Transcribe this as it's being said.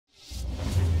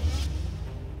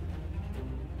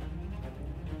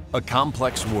A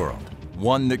complex world,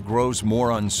 one that grows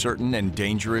more uncertain and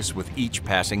dangerous with each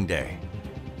passing day.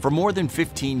 For more than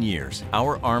 15 years,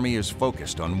 our Army is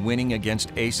focused on winning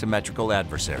against asymmetrical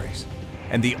adversaries.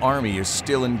 And the Army is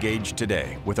still engaged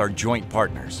today with our joint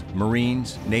partners,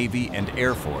 Marines, Navy, and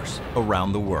Air Force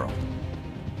around the world.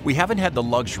 We haven't had the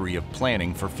luxury of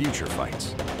planning for future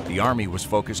fights. The Army was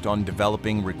focused on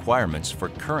developing requirements for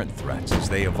current threats as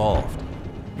they evolved.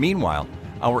 Meanwhile,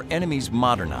 our enemies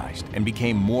modernized and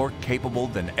became more capable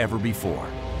than ever before.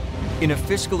 In a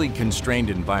fiscally constrained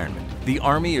environment, the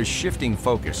Army is shifting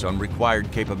focus on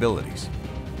required capabilities.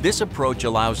 This approach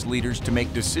allows leaders to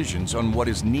make decisions on what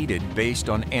is needed based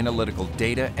on analytical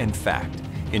data and fact,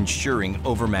 ensuring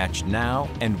overmatch now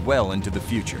and well into the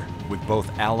future with both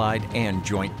allied and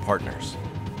joint partners.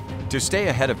 To stay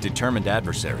ahead of determined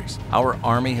adversaries, our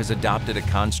Army has adopted a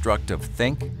construct of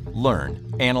think,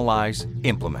 learn, analyze,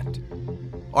 implement.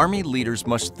 Army leaders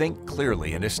must think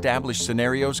clearly and establish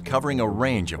scenarios covering a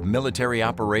range of military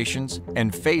operations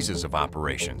and phases of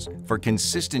operations for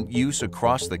consistent use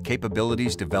across the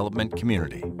capabilities development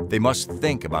community. They must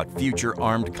think about future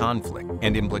armed conflict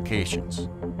and implications.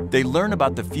 They learn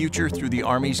about the future through the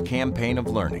Army's campaign of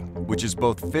learning, which is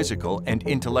both physical and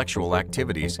intellectual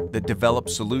activities that develop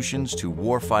solutions to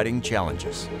warfighting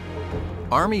challenges.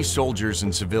 Army soldiers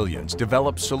and civilians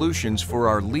develop solutions for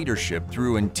our leadership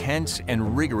through intense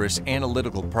and rigorous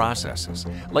analytical processes,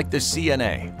 like the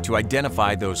CNA, to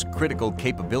identify those critical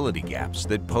capability gaps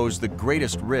that pose the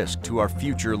greatest risk to our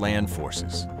future land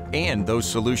forces, and those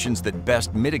solutions that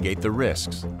best mitigate the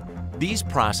risks. These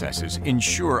processes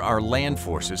ensure our land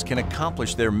forces can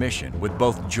accomplish their mission with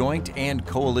both joint and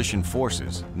coalition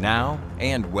forces now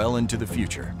and well into the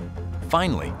future.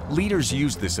 Finally, leaders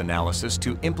use this analysis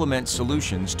to implement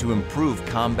solutions to improve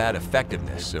combat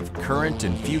effectiveness of current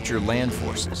and future land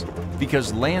forces,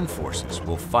 because land forces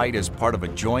will fight as part of a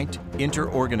joint,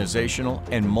 inter-organizational,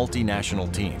 and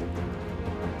multinational team.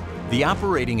 The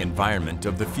operating environment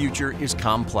of the future is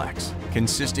complex,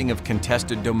 consisting of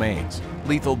contested domains,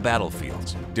 lethal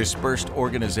battlefields, dispersed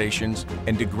organizations,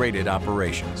 and degraded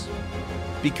operations.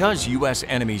 Because U.S.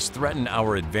 enemies threaten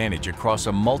our advantage across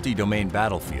a multi-domain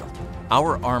battlefield,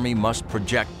 our Army must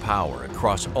project power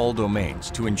across all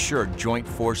domains to ensure joint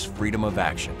force freedom of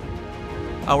action.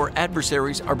 Our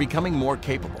adversaries are becoming more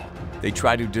capable. They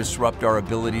try to disrupt our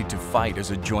ability to fight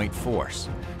as a joint force.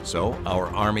 So, our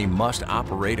Army must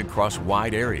operate across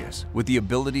wide areas with the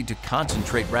ability to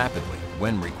concentrate rapidly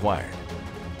when required.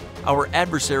 Our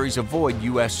adversaries avoid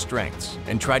U.S. strengths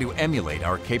and try to emulate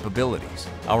our capabilities.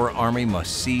 Our Army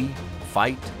must see,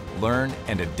 fight, learn,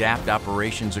 and adapt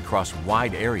operations across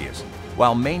wide areas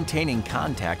while maintaining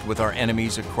contact with our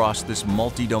enemies across this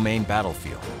multi-domain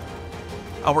battlefield.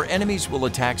 Our enemies will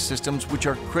attack systems which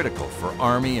are critical for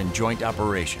Army and joint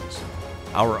operations.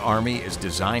 Our Army is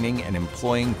designing and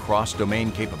employing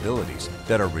cross-domain capabilities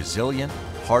that are resilient,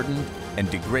 hardened, and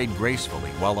degrade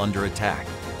gracefully while under attack.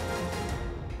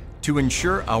 To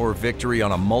ensure our victory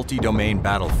on a multi-domain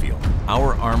battlefield,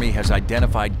 our Army has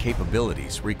identified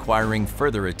capabilities requiring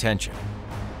further attention.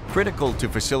 Critical to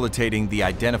facilitating the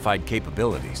identified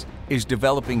capabilities is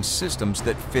developing systems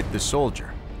that fit the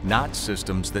soldier, not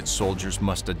systems that soldiers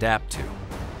must adapt to.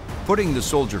 Putting the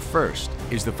soldier first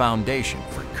is the foundation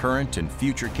for current and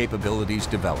future capabilities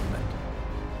development.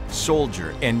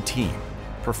 Soldier and team,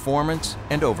 performance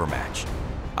and overmatch.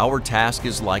 Our task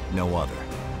is like no other.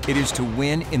 It is to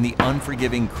win in the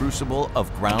unforgiving crucible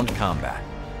of ground combat.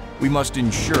 We must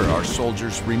ensure our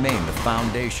soldiers remain the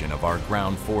foundation of our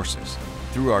ground forces,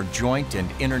 through our joint and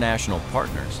international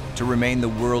partners, to remain the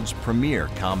world's premier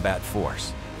combat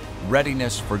force.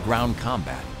 Readiness for ground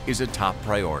combat is a top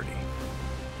priority.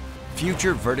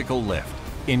 Future vertical lift,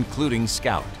 including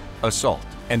scout, assault,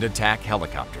 and attack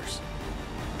helicopters.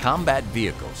 Combat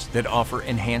vehicles that offer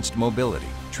enhanced mobility,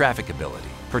 trafficability,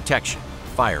 protection,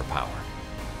 firepower.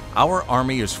 Our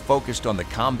Army is focused on the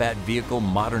combat vehicle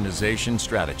modernization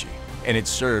strategy, and it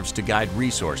serves to guide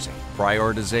resourcing,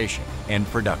 prioritization, and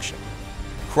production.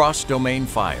 Cross-domain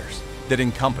fires that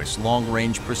encompass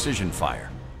long-range precision fire,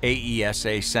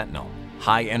 AESA Sentinel,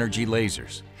 high-energy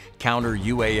lasers,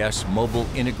 counter-UAS mobile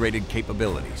integrated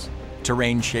capabilities,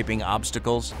 terrain-shaping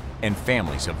obstacles, and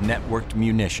families of networked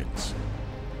munitions.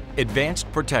 Advanced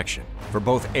protection for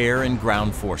both air and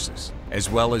ground forces, as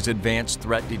well as advanced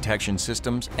threat detection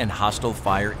systems and hostile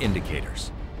fire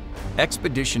indicators.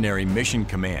 Expeditionary Mission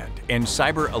Command and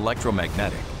Cyber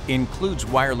Electromagnetic includes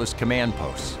wireless command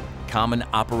posts, common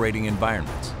operating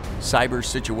environments, cyber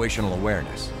situational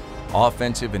awareness,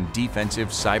 offensive and defensive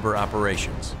cyber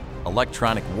operations,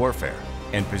 electronic warfare,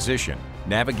 and position,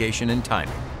 navigation, and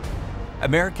timing.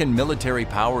 American military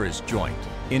power is joint,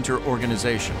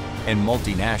 interorganizational, and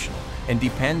multinational, and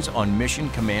depends on mission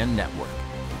command network.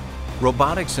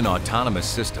 Robotics and autonomous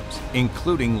systems,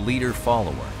 including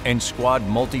leader-follower and squad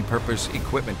multi-purpose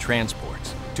equipment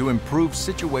transports, to improve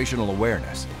situational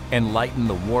awareness and lighten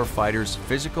the warfighter's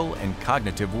physical and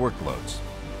cognitive workloads.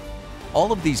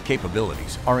 All of these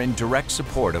capabilities are in direct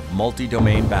support of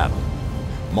multi-domain battle.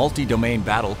 Multi-domain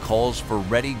battle calls for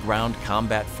ready ground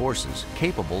combat forces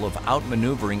capable of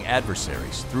outmaneuvering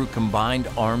adversaries through combined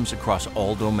arms across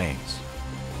all domains.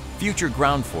 Future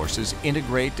ground forces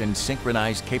integrate and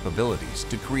synchronize capabilities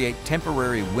to create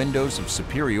temporary windows of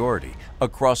superiority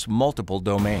across multiple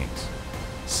domains.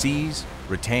 Seize,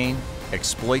 retain,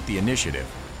 exploit the initiative,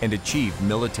 and achieve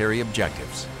military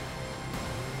objectives.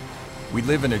 We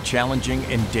live in a challenging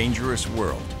and dangerous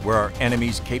world where our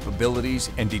enemies' capabilities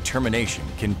and determination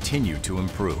continue to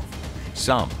improve.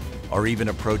 Some are even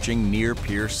approaching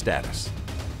near-peer status.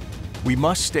 We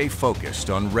must stay focused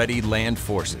on ready land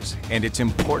forces and its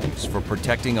importance for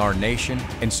protecting our nation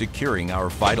and securing our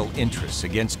vital interests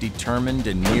against determined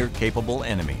and near-capable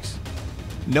enemies.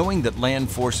 Knowing that land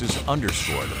forces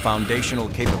underscore the foundational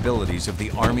capabilities of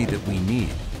the Army that we need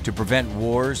to prevent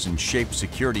wars and shape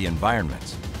security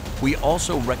environments, we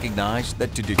also recognize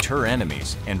that to deter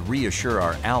enemies and reassure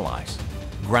our allies,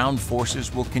 ground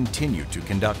forces will continue to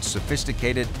conduct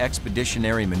sophisticated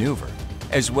expeditionary maneuver,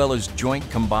 as well as joint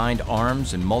combined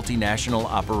arms and multinational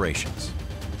operations.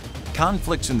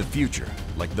 Conflicts in the future,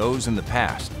 like those in the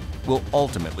past, will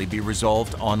ultimately be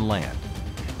resolved on land.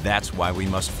 That's why we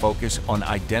must focus on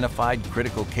identified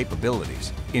critical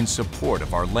capabilities in support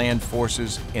of our land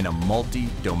forces in a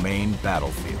multi-domain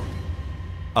battlefield.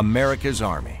 America's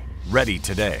Army. Ready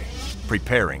today,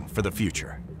 preparing for the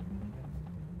future.